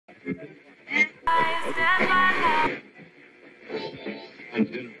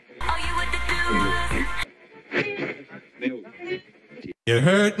You're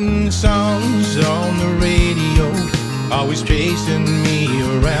hurting songs on the radio, always chasing me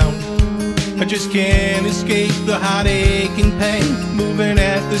around. I just can't escape the heartache and pain, moving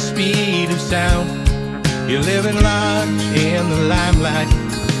at the speed of sound. You're living large in the limelight,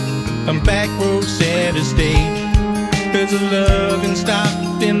 I'm back row center stage. There's a loving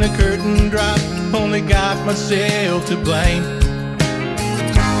stop in the curtain drop, only got myself to blame.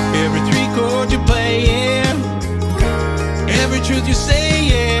 Every three chord you're playing, every truth you're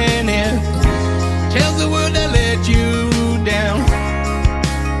saying, and tells the world I let you down.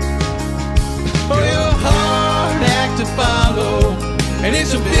 Oh, you're a hard act to follow, and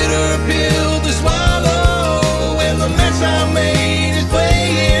it's a bitter pill to swallow, when the mess I made is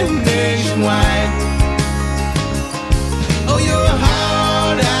playing nationwide. Oh, you're a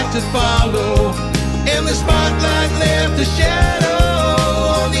hard act to follow, and the spotlight left a shadow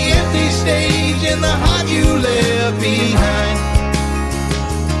on the empty stage and the heart you left behind.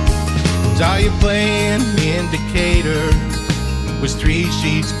 Saw you playing indicator, was 3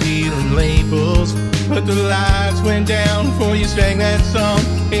 sheets peeling labels, but the lights went down before you sang that song,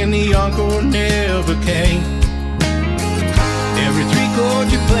 and the encore never came. Every 3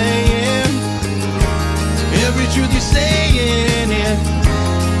 chord you're playing, every truth you're saying, it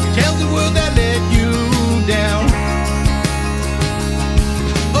tells the world I let you down.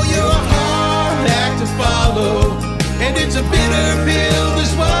 Oh, you're a hard act to follow, and it's a bitter pill to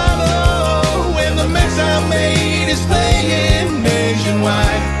swallow, when the mess I made is playing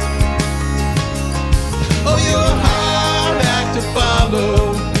nationwide. Oh, you're a hard act to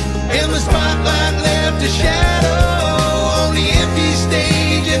follow, and the spotlight left a shadow on the empty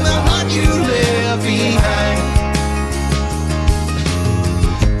stage and the heart you left behind.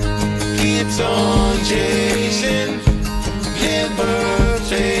 Keeps on chasing, never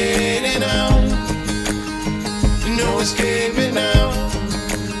fading out, no escaping out.